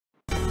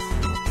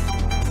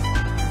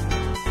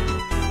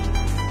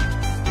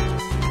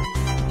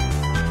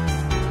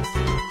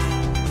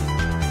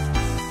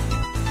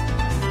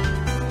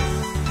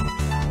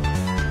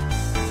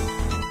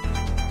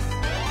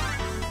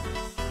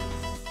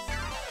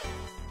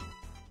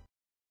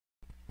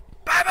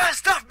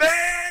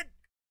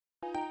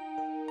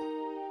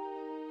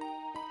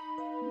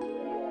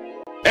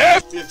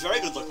We have very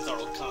good luck with our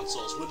old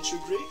consoles, wouldn't you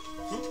agree?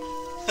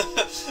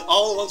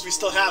 All the ones we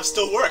still have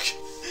still work.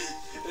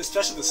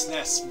 Especially the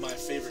SNES, my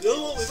favorite. The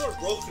only one we've ever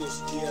broken was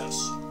the DS.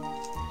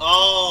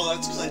 Oh,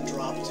 that's because I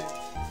dropped it.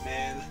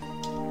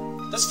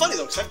 Man. That's funny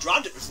though, because I've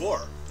dropped it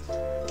before.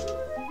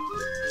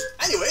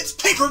 Anyway, it's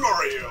Paper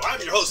Mario!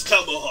 I'm your host,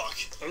 Cal Mohawk.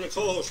 I'm the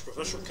co-host,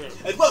 Professor Ken.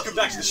 And welcome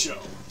back to the show.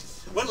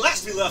 When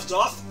last we left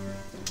off,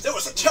 there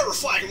was a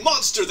terrifying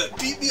monster that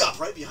beat me up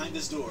right behind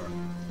this door.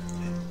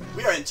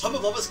 We are in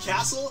Tubba's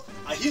castle.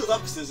 I healed up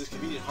because there's this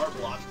convenient heart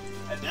block.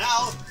 And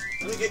now,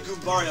 let me get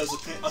Goombario's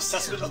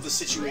assessment of the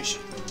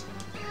situation.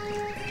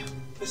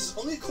 This is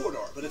only a corridor,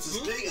 but it's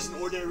as big as an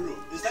ordinary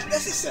room. Is that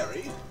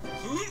necessary?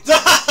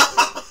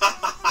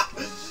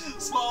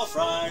 Small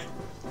fry.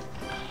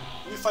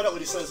 Let me find out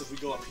what he says if we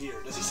go up here.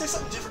 Does he say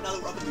something different now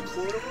that we're up in the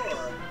corridor,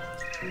 or...?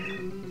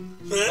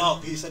 Oh,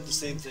 he said the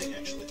same thing,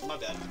 actually. My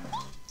bad.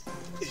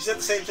 He said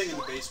the same thing in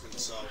the basement,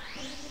 so...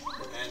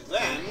 And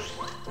then...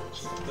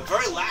 the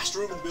very last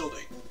room in the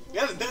building. We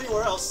haven't been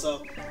anywhere else,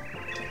 so...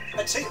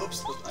 A table...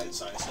 Oops,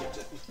 sorry, I skipped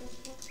it.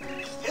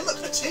 Hey look,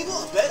 a table,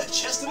 a bed, a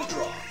chest, and a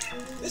drawer.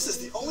 This is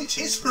the only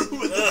taste room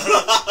with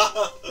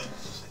the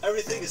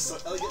Everything is so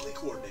elegantly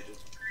coordinated.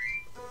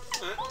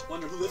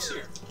 Wonder who lives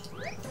here.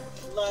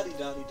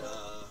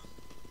 La-di-da-di-da.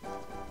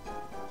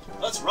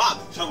 Let's rob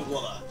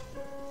Tubba.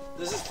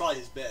 This is probably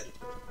his bed.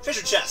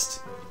 Treasure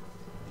chest!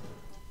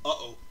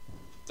 Uh-oh.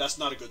 That's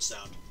not a good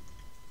sound.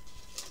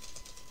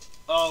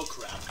 Oh,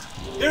 crap.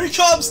 Here he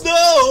comes!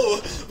 No!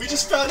 We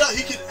just found out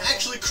he can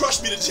actually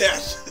crush me to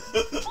death.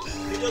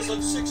 He does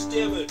like 6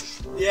 damage.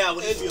 Yeah,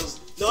 when he feels...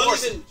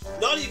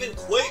 Not even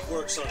Quake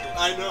works on him.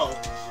 I know.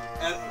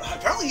 And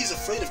apparently he's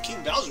afraid of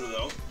King Bowser,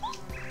 though.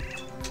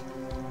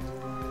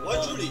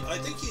 Why, Judy? I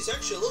think he's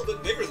actually a little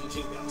bit bigger than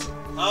King Bowser.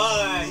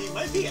 He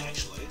might be,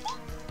 actually.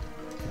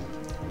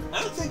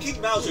 I don't think King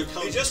Bowser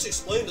comes... He just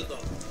explained it,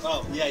 though.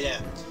 Oh,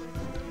 yeah.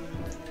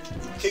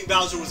 King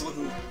Bowser was the one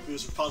who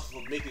was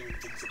responsible for making him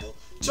invincible.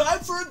 Time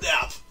for a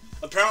nap!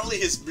 Apparently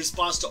his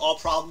response to all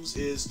problems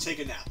is take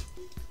a nap.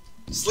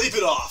 Sleep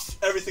it off.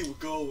 Everything will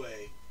go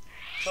away.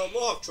 Cal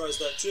Mohawk tries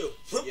that, too.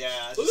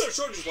 Yeah. Look at how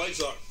short his legs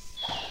are.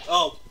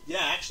 Oh,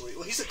 yeah, actually.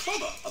 Well, he's a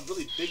clubber. A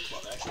really big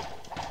club, actually.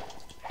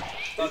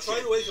 Are you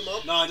trying to wake him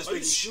up? No, I'm just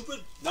making...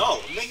 stupid?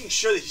 No, I'm making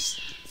sure that he's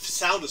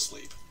sound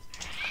asleep.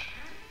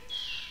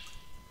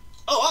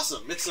 Oh,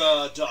 awesome. It's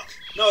a duck.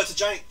 No, it's a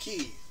giant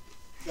key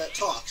that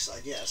talks, I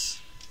guess.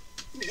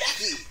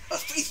 Yaki, a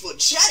faithful and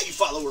chatty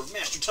follower of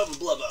Master Tubba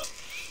Blubba.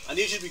 I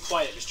need you to be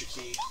quiet, Mr.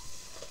 Key.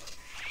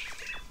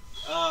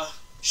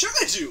 Sure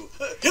I do!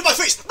 Hit my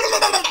face!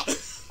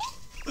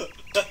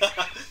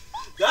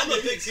 I'm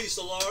a big piece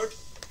of lard.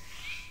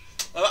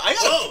 I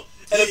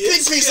got a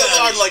big piece of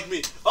lard like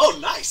me. Oh,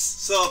 nice!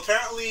 So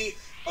apparently,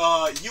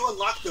 you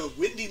unlocked the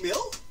Windy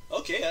Mill?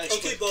 Okay,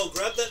 Okay, Bo,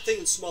 grab that thing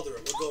and smother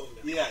it. We're going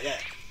now. Yeah.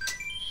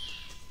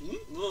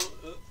 Well,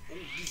 I'm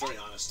gonna be very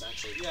honest,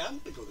 actually. Yeah, I'm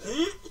gonna go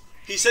there.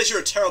 He says you're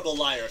a terrible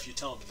liar if you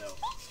tell him no.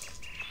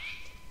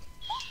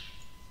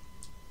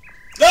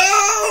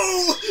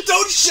 No!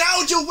 Don't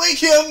shout! You'll wake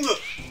him!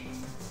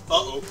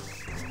 Uh-oh.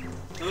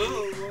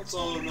 Oh, what's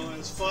all the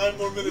noise? 5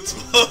 more minutes.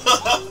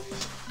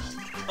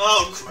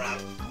 Oh, crap.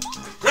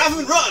 Grab him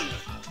and run!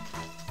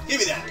 Give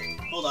me that.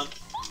 Hold on.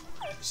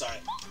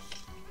 Sorry.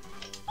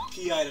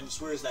 Key items.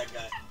 Where is that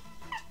guy?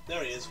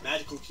 There he is.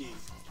 Magical key.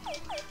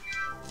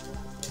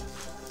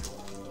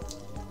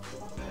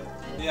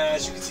 Yeah,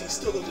 as you can see, he's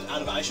still a little bit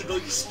out of it. I should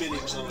really be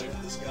spinning somewhere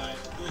for this guy.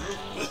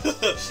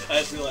 I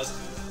just realized.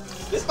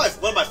 This is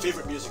one of my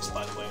favorite musics,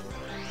 by the way.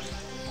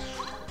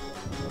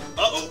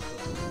 Uh-oh.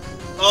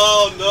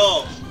 Oh,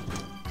 no.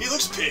 He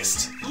looks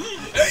pissed.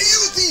 Hey,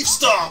 you thief,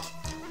 stop!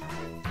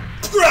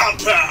 Ground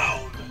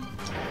pound!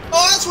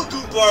 Oh, that's what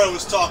Goombario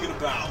was talking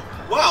about.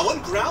 Wow,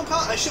 one ground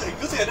pound?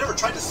 Good thing I never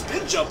tried to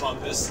spin jump on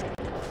this.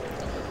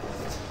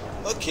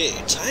 Okay,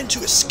 time to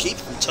escape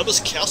from Tubba's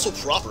castle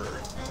proper.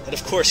 And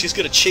of course, he's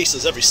gonna chase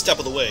us every step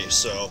of the way,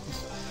 so...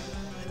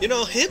 You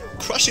know, him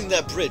crushing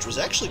that bridge was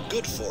actually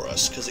good for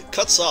us, because it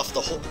cuts off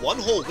the one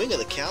whole wing of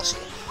the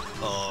castle.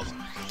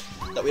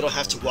 That we don't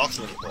have to walk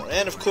through anymore.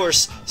 And of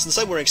course, since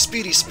I'm wearing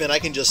Speedy Spin, I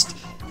can just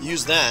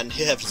use that, and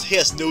he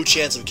has no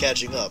chance of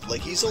catching up.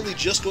 Like, he's only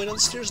just going down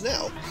the stairs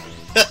now.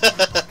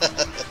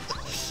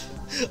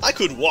 I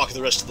could walk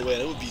the rest of the way,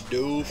 and it would be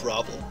no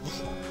problem.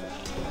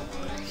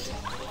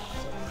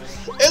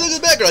 Hey, look at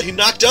the background! He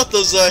knocked out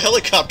those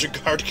helicopter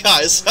guard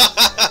guys.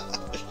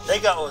 They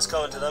got what was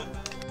coming to them.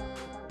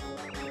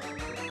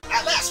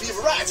 At last, we have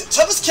arrived at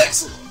Tubba's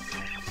castle.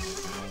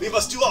 We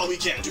must do all we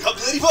can to help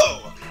Lady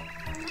Bo.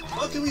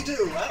 What can we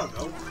do? I don't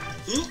know.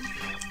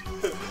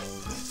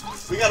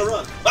 We gotta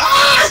run.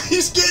 Ah!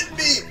 He's getting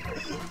me!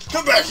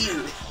 Come back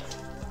here!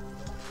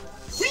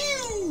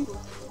 Whew!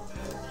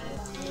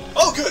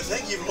 Oh, good.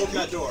 Thank you for holding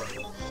that door.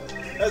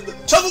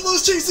 Tubba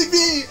was chasing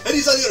me, and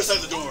he's on the other side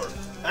of the door.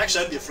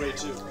 Actually, I'd be afraid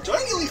too. Do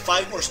I need only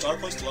 5 more star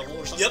points to level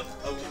or something? Yep.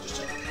 Okay, just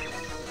checking.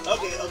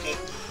 Okay.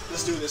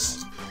 Let's do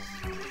this.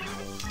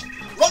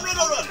 Run!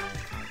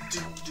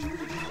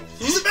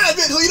 He's a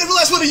madman! He'll eat every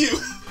last one of you!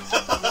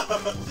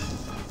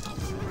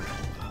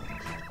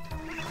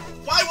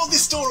 Why won't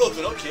this door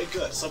open? Okay,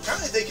 good. So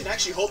apparently they can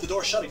actually hold the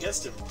door shut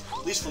against him,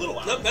 at least for a little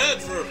while. Not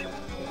bad for,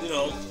 you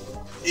know,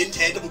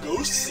 intangible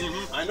ghosts?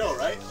 Mm-hmm. I know,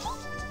 right?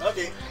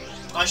 Okay.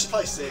 I should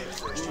probably save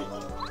first.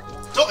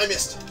 Don't, I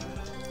missed.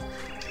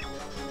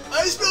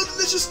 I smell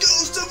delicious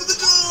ghosts over the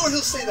door!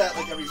 He'll say that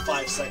like every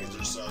 5 seconds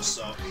or so,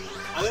 so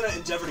I'm gonna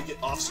endeavor to get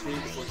off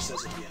screen before he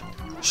says it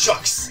again.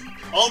 Shucks!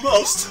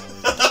 Almost!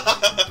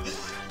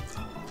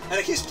 And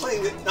it keeps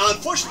playing it. Now,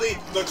 unfortunately,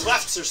 the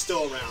clefts are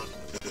still around.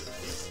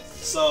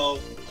 So,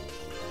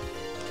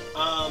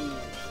 hang on.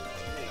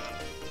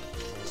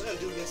 What's I gonna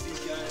do against these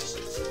guys?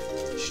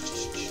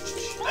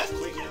 I have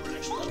Quake Hammer,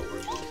 actually, that'll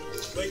work.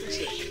 Quake or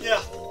shake.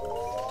 Yeah.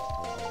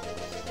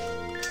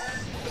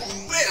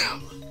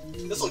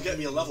 Bam! This'll get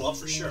me a level up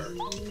for sure.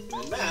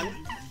 And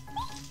then,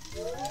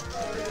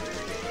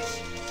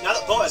 now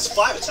that Bo has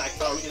 5 attack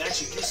power, we can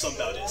actually do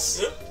something about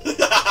this.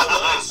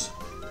 Nice.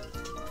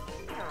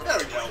 There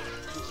we go.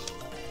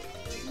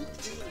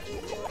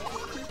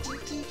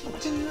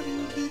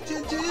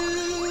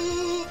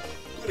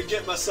 I'm gonna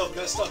get myself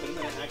messed up in a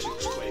minute. Actually,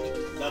 just Quake.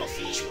 That'll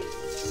finish me.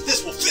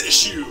 This will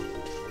finish you!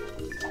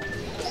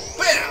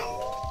 Bam!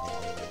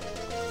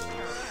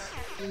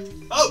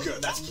 Oh,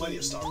 good. That's plenty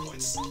of star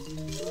points.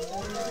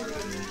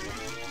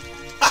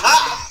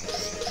 Haha!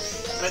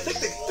 And I think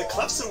the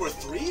clefts are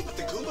worth 3, but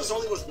the Goombas are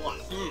only worth 1.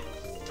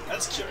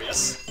 That's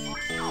curious.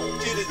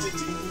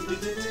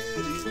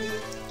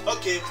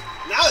 Okay,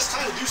 now it's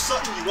time to do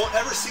something you won't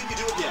ever see me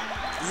do again.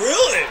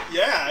 Really?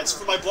 Yeah, it's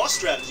for my boss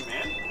strategy,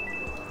 man.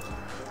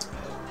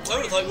 I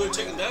would have thought we would have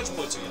taken damage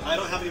points again. I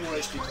don't have any more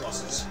HP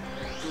pluses.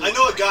 I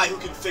know a guy who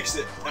can fix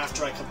it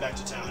after I come back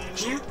to town,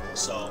 actually.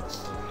 So,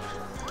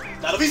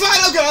 that'll be fine.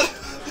 Oh god!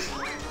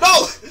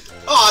 No!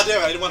 Aw,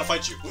 damn it, I didn't want to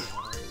fight you.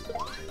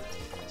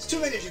 It's too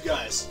many of you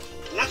guys.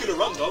 I'm not gonna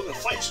run though, I'm gonna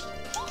fight.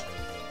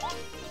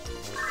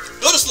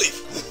 Go to sleep!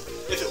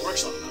 If it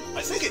works on them.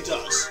 I think it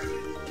does.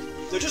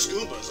 They're just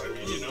Goombas, I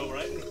mean, you know,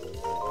 right?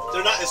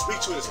 They're not as weak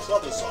to it as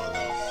Clubbas are,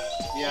 though.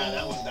 Yeah,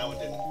 that one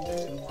didn't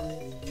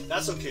work.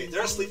 That's okay.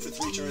 They're asleep for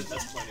 3 turns,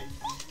 that's plenty.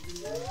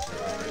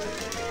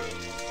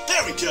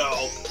 There we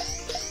go!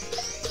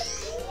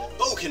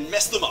 Bo can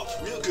mess them up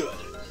real good.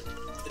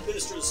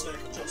 Administer the snack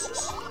of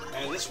justice.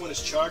 And this one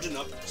is charging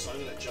up, so I'm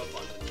gonna jump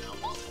on it now.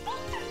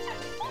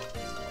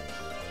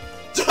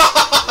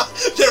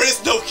 There is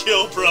no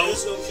kill, bro! There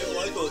is no kill,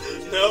 I go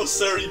there. No,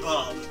 sorry,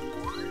 Bob.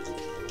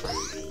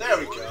 There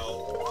we go.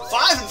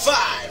 5 and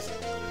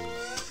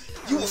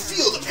 5! You will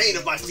feel the pain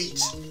of my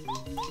feet.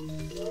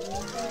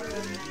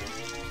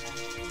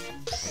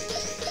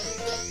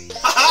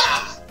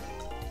 Ha-ha!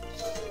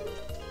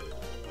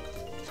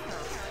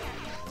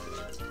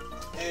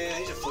 And I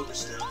need to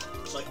focus now,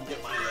 so I can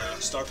get my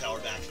star power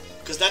back.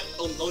 Because that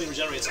only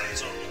regenerates on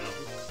its own, you know?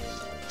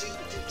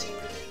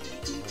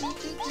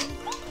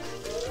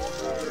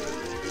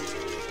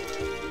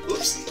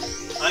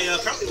 Oops. I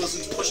apparently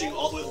wasn't pushing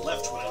all the way to the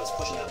left when I was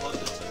pushing that button.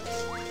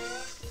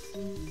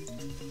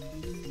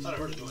 I thought I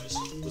heard a noise.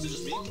 Was it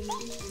just me?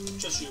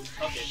 Just you.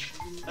 Okay.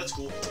 That's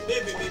cool.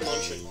 Maybe me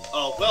munching.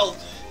 Oh, well,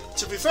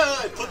 to be fair,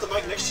 I put the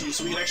mic next to you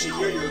so we can actually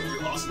hear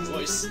your awesome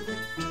voice.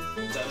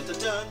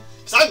 Dun-dun-dun.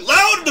 Because I'm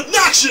loud and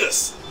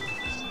obnoxious!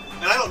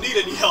 And I don't need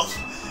any help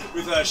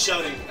with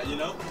shouting, you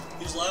know?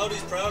 He's loud,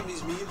 he's proud, and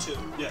he's mean too.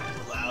 Yeah,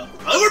 loud.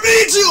 Oh, we're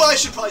mean too! I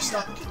should probably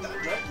stop and get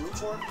that. Do I have room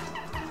for him?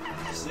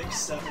 6,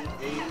 7,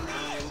 8, 9.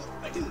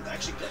 I didn't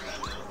actually get that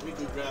now. Let me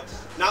go grab.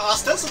 Now,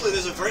 ostensibly,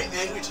 there's a very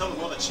angry tone of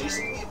lava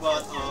chasing me,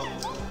 but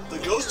the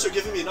ghosts are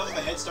giving me enough of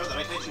a head start that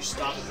I can actually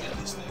stop and get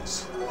these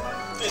things.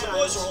 Hey, the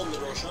boys are holding the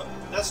door shut.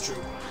 That's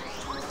true.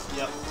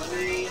 Yep. Let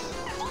me.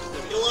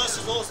 It'll last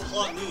as long as the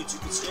plot needs. You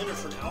can stand there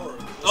for an hour.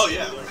 Oh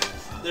yeah.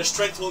 Their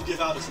strength won't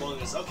give out as long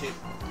as. Okay.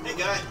 Hey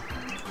guy.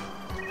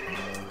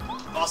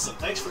 Awesome.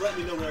 Thanks for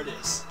letting me know where it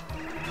is.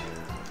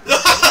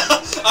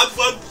 I'm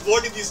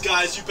warning these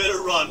guys. You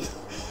better run.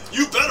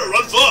 You better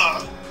run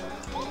far!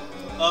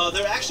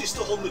 They're actually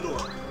still holding the door.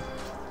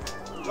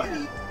 Do I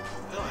need...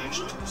 I don't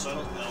actually, so I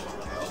don't know.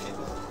 Okay.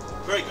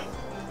 Very good.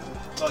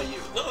 How about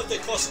you? Not like they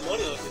cost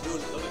money like they do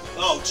in the other games.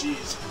 Oh,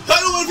 jeez. I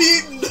don't want to be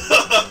eaten!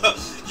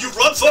 You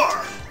run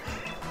far!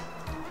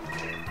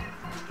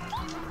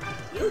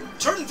 You're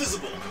turn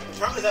invisible.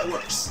 Apparently that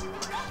works.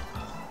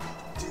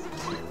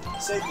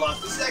 Save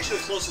block. This is actually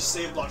the closest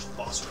save block to the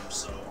boss room,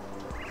 so...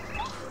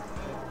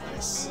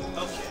 Nice.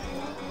 Okay.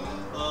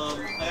 I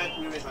had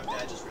to rearrange my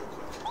badges real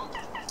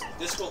quick.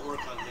 This won't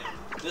work on him.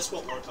 This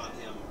won't work on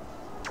him.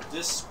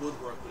 This would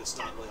work, but it's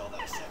not really all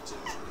that effective.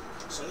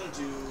 So I'm gonna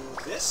do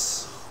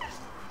this.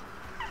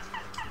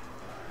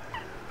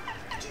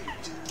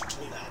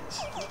 And that.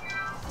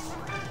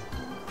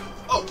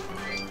 Oh!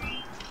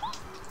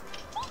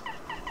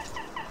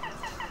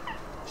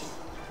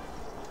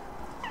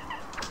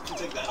 I can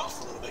take that off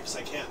a little bit, because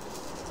I can't,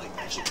 like,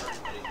 actually hurt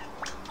anybody.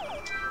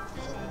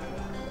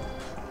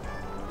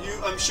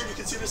 I'm sure you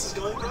can see this is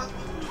going, bro?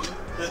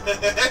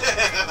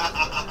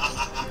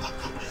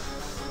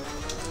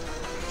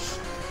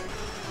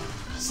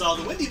 So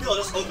the Windy Mill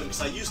just opened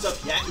because I used up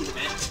Yaki the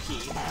Magic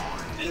Key.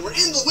 And we're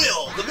in the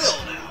mill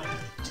now.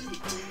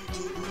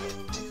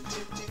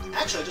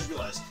 Actually, I just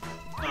realized.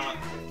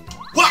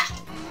 Wah!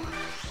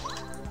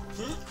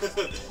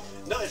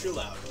 No, if you're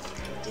loud.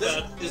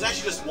 There's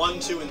actually just 1,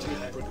 2, and 3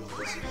 hyper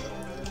Goombas.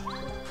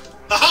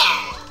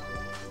 Haha!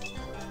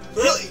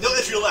 Really? No,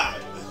 if you're loud.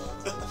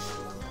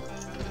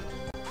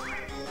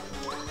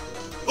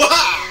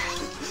 Wah!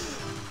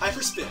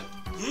 Hyper spin.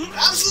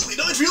 Absolutely,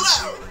 no, if you're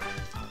loud.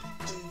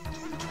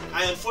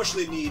 I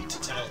unfortunately need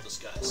to tackle this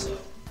guy, so.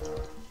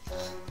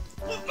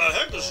 What the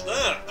heck is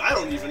that? I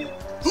don't even.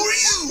 Who are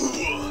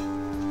you?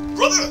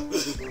 Brother!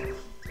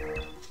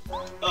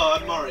 Oh,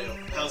 I'm Mario.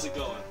 How's it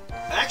going?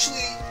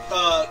 Actually,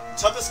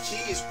 Tubba's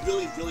key is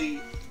really,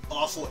 really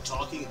awful at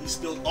talking. He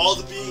spilled all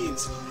the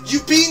beans. You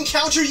bean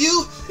counter,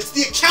 you? It's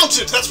the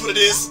accountant, that's what it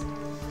is!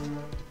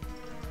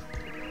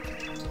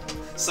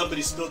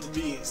 Somebody spilled the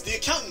beans. The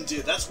accountant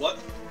did, that's what.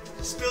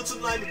 Spilled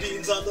some lima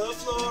beans on the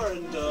floor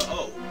and,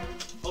 oh.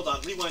 Hold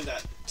on, rewind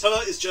that.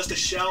 Tubba is just a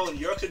shell and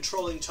you're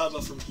controlling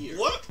Tubba from here.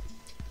 What?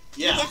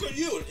 Yeah. What are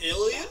you, an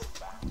alien?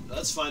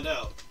 Let's find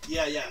out.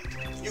 Yeah.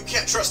 You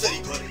can't trust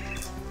anybody.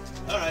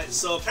 Alright,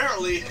 so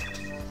apparently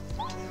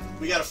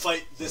we gotta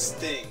fight this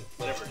thing,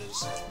 whatever it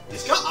is.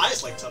 It's got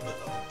eyes like Tubba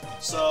though.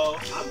 So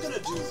I'm gonna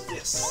do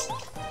this.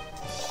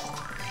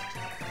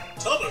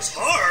 Tubba's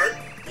heart?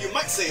 You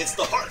might say it's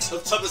the heart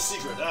of Tubba's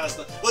secret.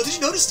 Well, did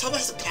you notice Tubba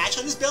has a patch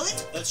on his belly?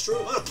 That's true.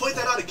 I'm gonna point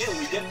that out again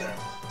when we get there.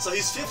 So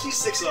he's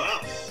 56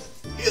 out.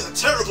 He has a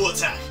terrible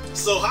attack.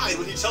 So hide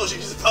when he tells you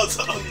he's about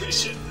to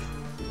unleash it.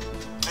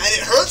 And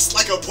it hurts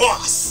like a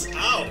boss!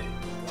 Ow.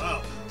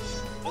 Wow.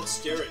 That's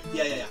scary.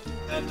 Yeah.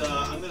 And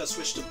I'm gonna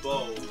switch to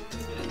bow in a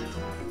minute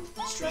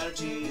now.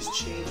 Strategies,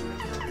 change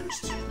recurs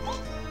to...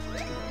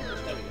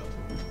 There we go.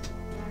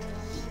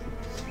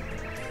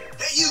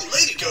 Hey you,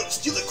 lady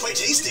ghost! You look quite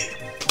tasty!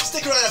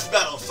 Stick around after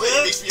battle,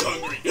 fighting makes me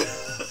hungry. You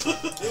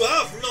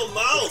have no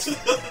mouth!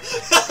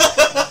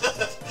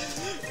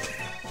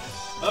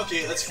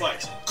 Okay, let's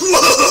fight.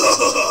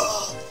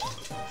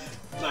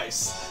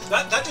 Nice.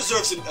 That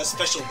deserves a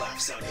special laugh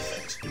sound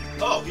effect.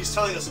 Oh, he's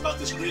telling us about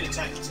this great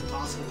attack that's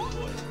impossible to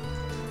avoid.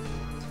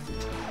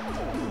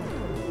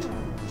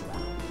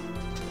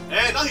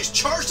 And now he's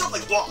charged up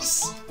like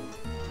boss!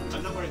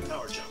 I'm not wearing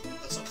power jump.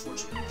 That's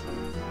unfortunate.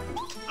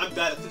 I'm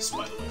bad at this,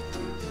 by the way.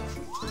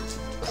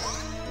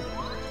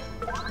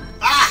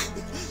 Ah!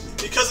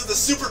 Because of the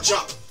super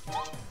jump!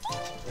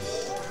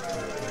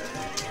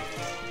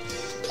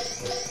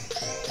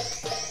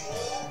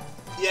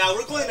 Yeah,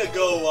 we're going to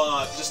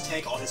go, just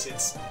tank all his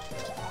hits.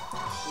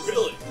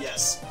 Really?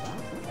 Yes.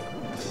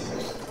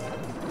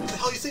 What the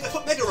hell do you think I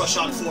put Mega Rush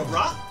on for,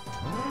 brah?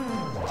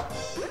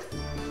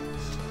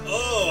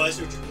 Oh, I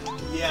see what you mean.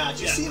 Yeah,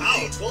 do you see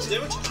ow, 12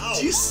 damage? Ow.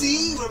 Do you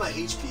see where my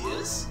HP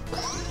is?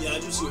 Yeah, I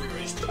do see where your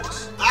HP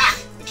is. Ah!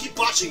 I keep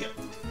botching it.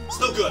 It's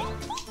no good.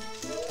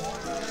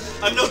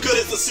 I'm no good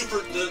at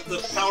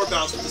the power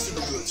bounce with the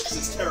super boots, because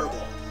it's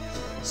terrible.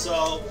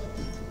 So...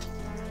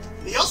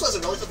 He also has a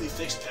relatively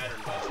fixed pattern,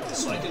 by the way,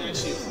 so I can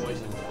actually avoid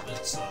him a little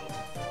bit, so...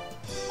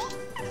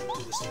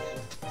 Do this again.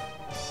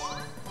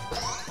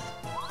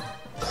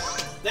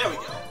 There we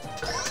go.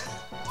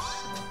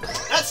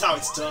 That's how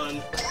it's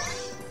done.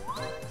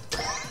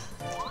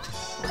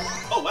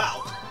 Oh,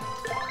 wow.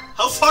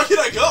 How far did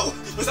I go?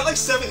 Was that like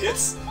 7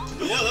 hits?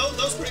 Yeah, that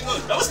was pretty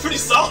good. That was pretty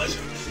solid.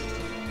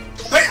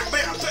 Bam,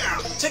 bam,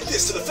 bam! Take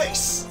this to the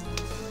face!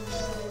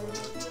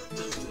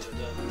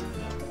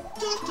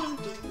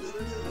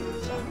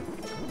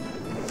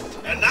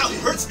 And now he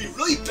hurts me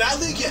really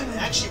badly again.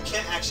 Actually, you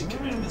can't actually get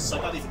rid of this, so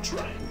I'm not even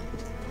trying.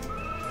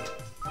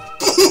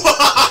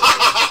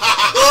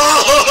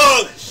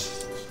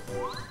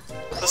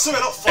 Assuming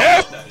I don't fall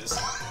what that is.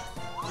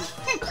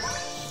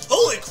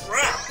 Holy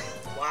crap!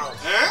 Wow.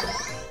 Eh?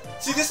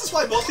 See, this is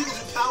why most people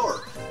do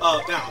power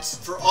bounce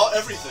for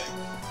everything.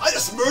 I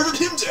just murdered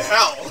him to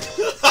hell!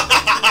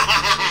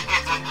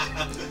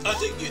 I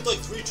think you'd like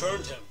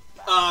 3-turned him.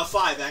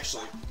 5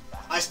 actually.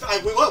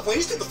 I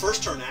wasted the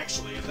first turn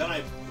actually, and then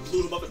I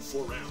blew him up in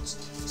 4 rounds.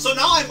 So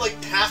now I'm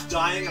like half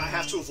dying and I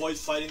have to avoid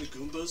fighting the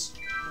Goombas.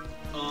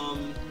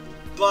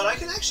 But I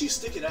can actually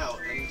stick it out,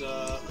 and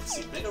let's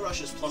see, Mega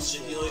Rush is plus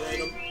healing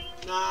item.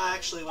 Nah,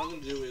 actually what I'm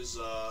gonna do is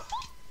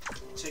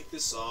take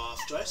this off.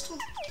 Do I still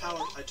have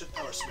power? I took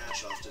Power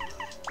Smash off, didn't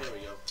I? There we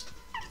go.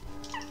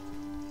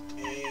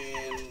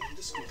 And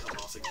this can come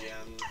off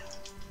again.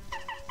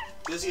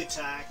 Dizzy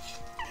attack,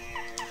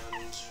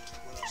 and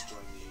what else do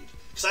I need?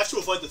 Because I have to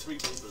avoid the 3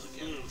 Goombas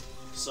again.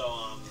 So,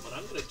 what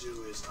I'm going to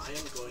do is I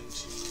am going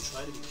to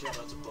try to be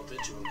careful not to bump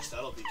into him, because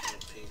that'll be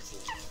kind of painful.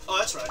 Oh,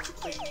 that's right, I took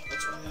Quake.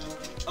 That's what I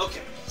have.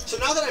 Okay, so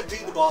now that I've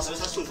beaten the boss, I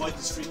just have to avoid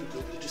this freaking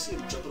Goomba. Did you see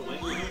him jumping away?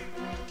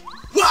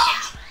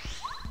 Wah!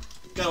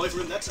 Got away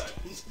from him that time.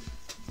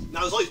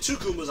 Now, there's only 2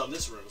 Goombas on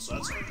this room, so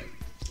that's alright.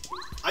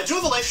 I do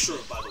have a life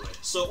shroom, by the way,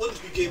 so it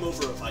wouldn't be game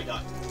over if I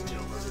got,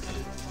 murdered.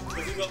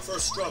 If you got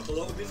first struck, well,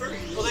 that would be very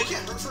easy. Well, they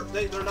can't hurt.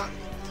 They're not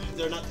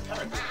the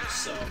characters,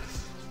 so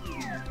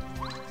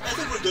I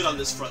think we're good on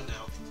this front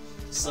now.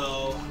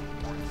 So,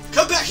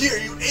 come back here,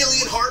 you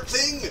alien heart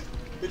thing!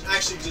 It's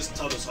actually just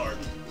Tubba's heart.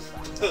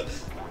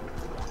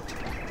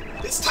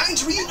 It's time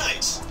to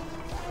reunite!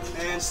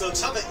 And so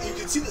Tubba, you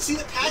can see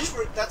the patch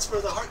where that's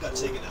where the heart got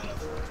taken out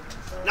of.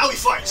 Now we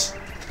fight.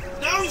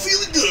 Now I'm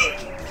feeling good.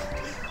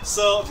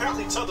 So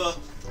apparently Tubba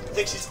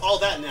thinks he's all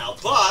that now,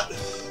 but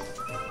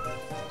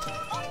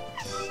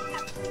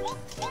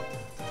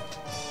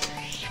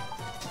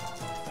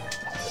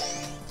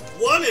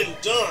one and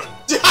done.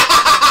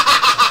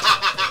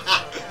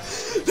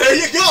 There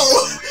you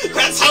go.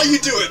 That's how you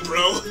do it,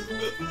 bro.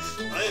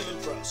 I am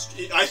impressed.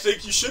 I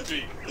think you should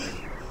be.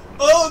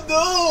 Oh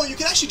no! You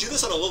can actually do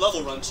this on a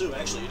low-level run too,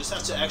 actually. You just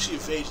have to actually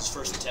evade his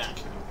first attack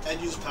and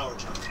use power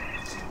jump.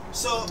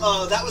 So,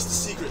 that was the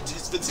secret to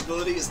his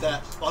invincibility, is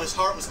that while his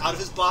heart was out of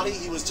his body,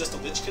 he was just a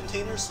lich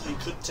container, so he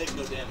couldn't take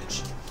no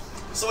damage.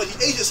 So when he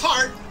ate his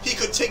heart, he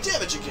could take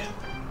damage again.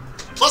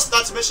 Plus,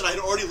 not to mention, I had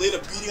already laid a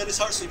beating on his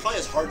heart, so he probably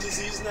has heart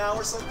disease now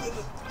or something.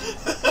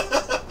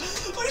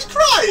 Oh, he's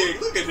crying!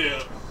 Look at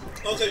him!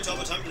 Okay,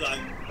 Tubba, time to die.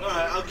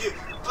 Alright, I'll give...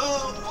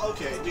 Oh,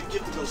 okay,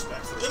 give the ghost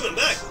back first. Give him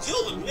back!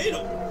 Killed him! Made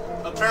him!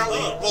 Apparently,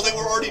 well, they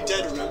were already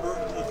dead, remember?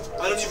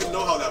 I don't even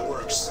know how that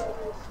works.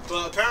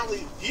 But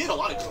apparently, he had a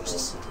lot of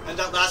ghosts. And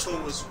that last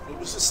one was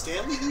it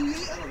Stanley who he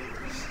ate? I don't even know.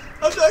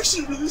 I'm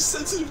actually a really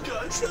sensitive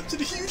guy trapped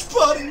in a huge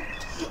body.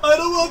 I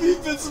don't want to be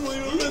invincible,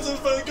 you offensive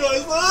fun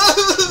guys.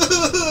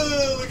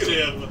 Look at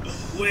him.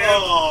 We're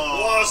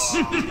lost.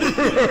 Too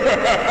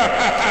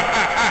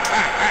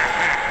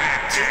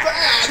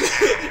bad.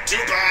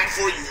 Too bad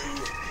for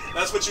you.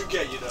 That's what you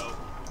get, you know.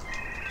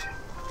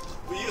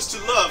 We used to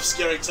love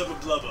scaring Tubba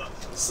Blubba,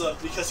 so,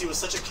 because he was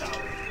such a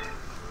coward.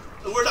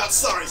 And we're not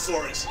sorry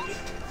for it.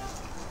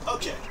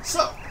 Okay,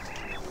 so.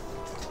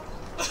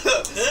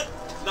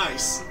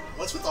 Nice.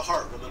 What's with the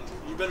heart, woman?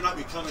 You better not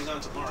be coming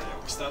on to Mario,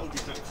 because that would be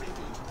kind of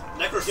creepy.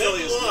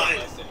 Necrophilia is not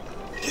my thing.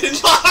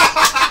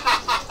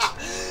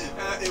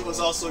 It was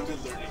also a good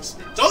learning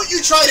experience. Don't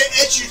you try to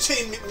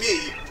edutain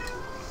me!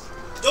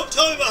 Don't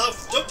tell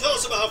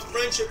us about how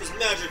friendship is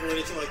magic or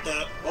anything like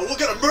that. Or we're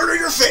gonna murder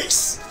your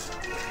face!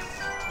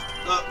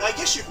 I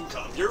guess you can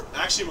come. You're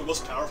actually my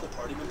most powerful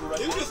party member right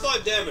now. You do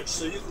 5 damage,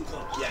 so you can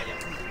come. Yeah.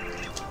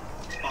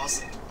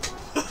 Awesome.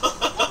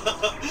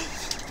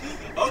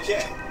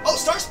 Okay. Oh,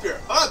 Star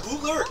Spirit! Alright,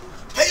 Bootler!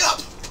 Pay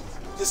up!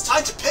 It's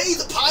time to pay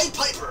the Pied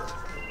Piper!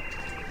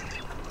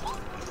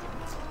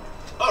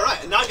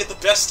 Alright, and now I get the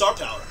best star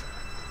power.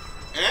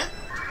 Eh?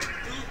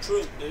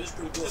 True, it is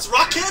pretty good. It's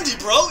rock candy,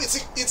 bro!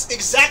 It's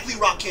exactly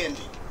rock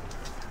candy.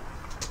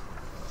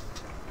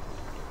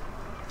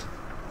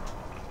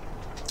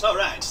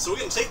 Alright, so we're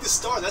gonna take this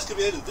star, and that's gonna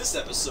be the end of this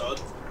episode.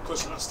 Of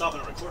course, we're not stopping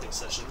our recording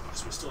session,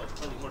 because we still have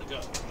plenty more to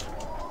go.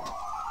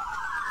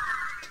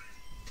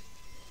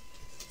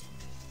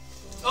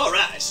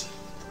 Alright.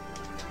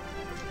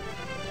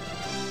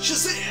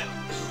 Shazam!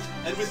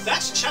 And with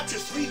that, Chapter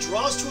 3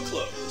 draws to a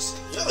close.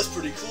 That was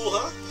pretty cool,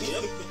 huh?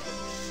 Yep.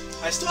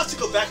 I still have to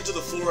go back into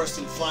the forest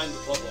and find the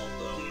bubble,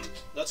 though.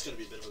 That's gonna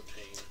be a bit of a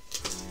pain.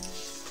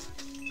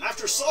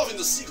 After solving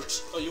the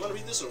secret... Oh, you want to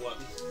read this or what?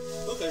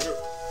 Okay, sure.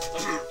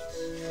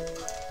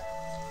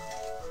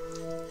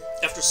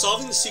 After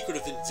solving the secret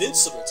of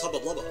invincible Tubba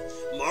Blubba,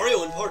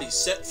 Mario and party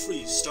set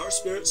free Star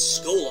Spirit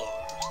Skolar.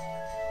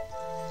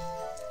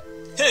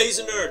 Hey, he's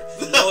a nerd.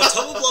 Now, a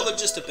Tubba Blubba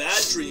just a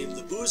bad dream,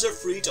 the boos are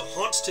free to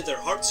haunt to their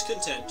heart's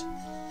content.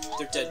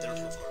 They're dead, they don't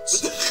have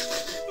hearts.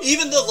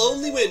 Even the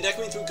lonely wind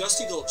echoing through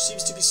Gusty Gulch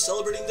seems to be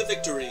celebrating the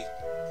victory.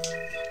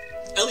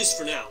 At least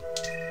for now.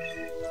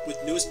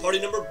 With newest party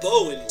member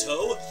Bo in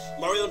tow,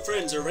 Mario and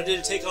friends are ready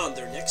to take on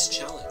their next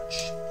challenge.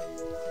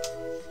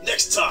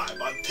 Next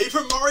time on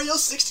Paper Mario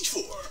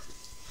 64.